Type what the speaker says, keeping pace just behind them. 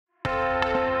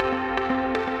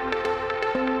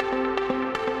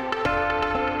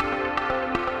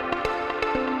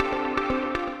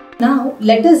Now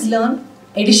let us learn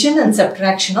addition and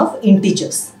subtraction of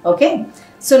integers. Okay.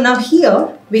 So now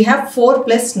here we have 4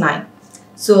 plus 9.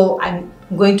 So I'm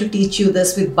going to teach you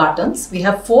this with buttons. We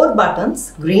have 4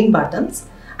 buttons, green buttons,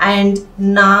 and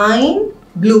 9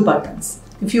 blue buttons.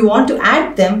 If you want to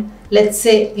add them, let's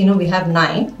say, we have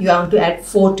 9, you have to add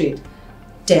 4 to it.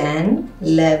 10,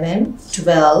 11,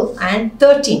 12 and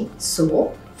 13.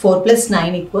 So 4 plus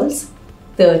 9 equals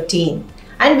 13.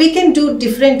 And we can do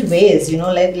different ways,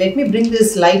 let me bring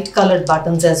these light colored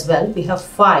buttons as well. We have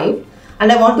 5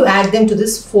 and I want to add them to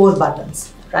this 4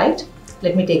 buttons, right?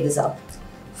 Let me take this out.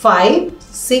 5,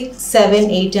 6,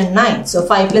 7, 8 and 9. So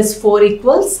 5 plus 4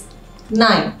 equals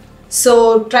 9.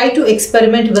 So try to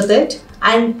experiment with it,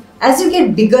 and as you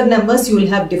get bigger numbers you will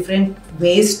have different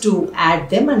ways to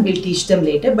add them, and we'll teach them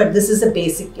later, but this is a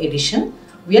basic addition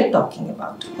we are talking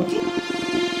about.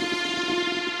 Okay.